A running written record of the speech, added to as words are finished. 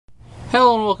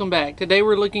Hello and welcome back. Today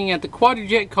we're looking at the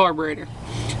quadrajet carburetor.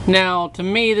 Now, to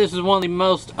me, this is one of the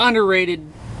most underrated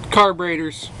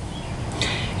carburetors.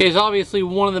 It is obviously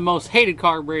one of the most hated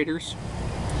carburetors,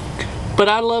 but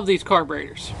I love these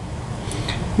carburetors.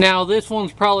 Now, this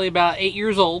one's probably about 8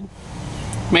 years old,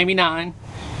 maybe 9.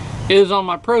 It is on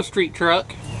my Pro Street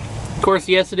truck. Of course,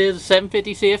 yes, it is a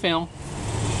 750 CFM.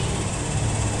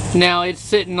 Now, it's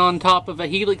sitting on top of a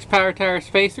Helix power tire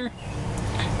spacer,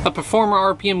 a Performer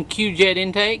RPM Q-Jet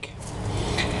intake,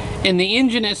 and the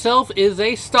engine itself is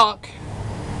a stock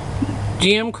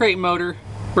GM crate motor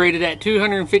rated at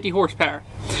 250 horsepower.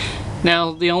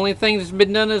 Now, the only thing that's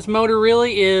been done to this motor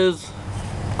really is,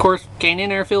 of course,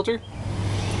 K&N air filter.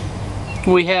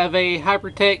 We have a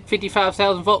Hypertech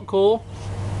 55,000 volt coil,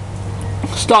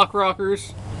 stock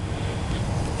rockers,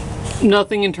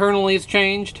 nothing internally has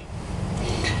changed.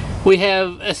 We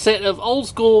have a set of old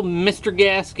school Mr.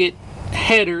 Gasket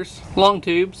headers, long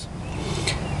tubes,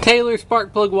 Taylor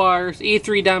spark plug wires,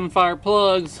 E3 diamond fire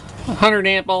plugs, 100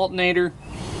 amp alternator,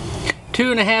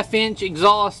 2.5 inch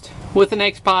exhaust with an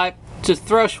X pipe to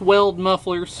thrush weld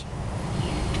mufflers,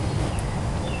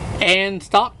 and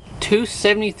stock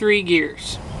 273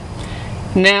 gears.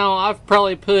 Now, I've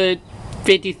probably put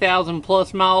 50,000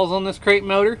 plus miles on this crate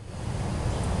motor.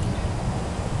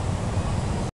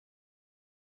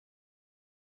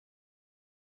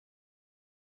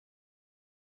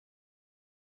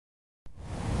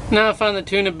 Now, I find the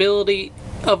tunability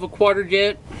of a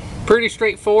quadrajet pretty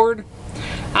straightforward.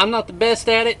 I'm not the best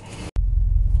at it.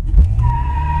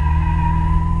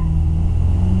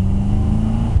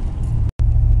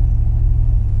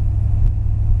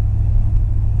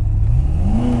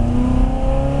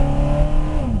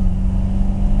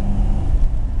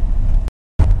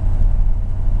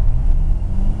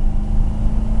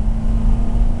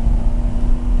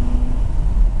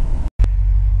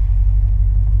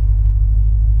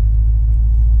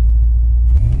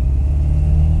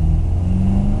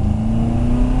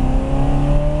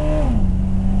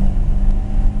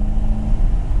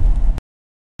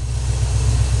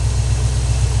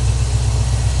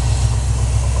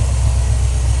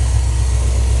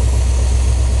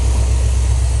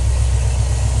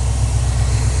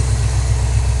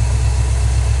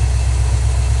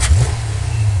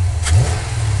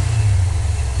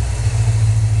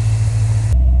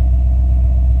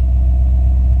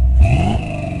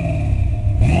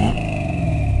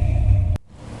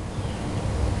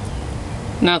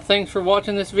 Now, thanks for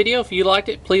watching this video. If you liked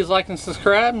it, please like and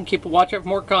subscribe and keep a watch out for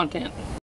more content.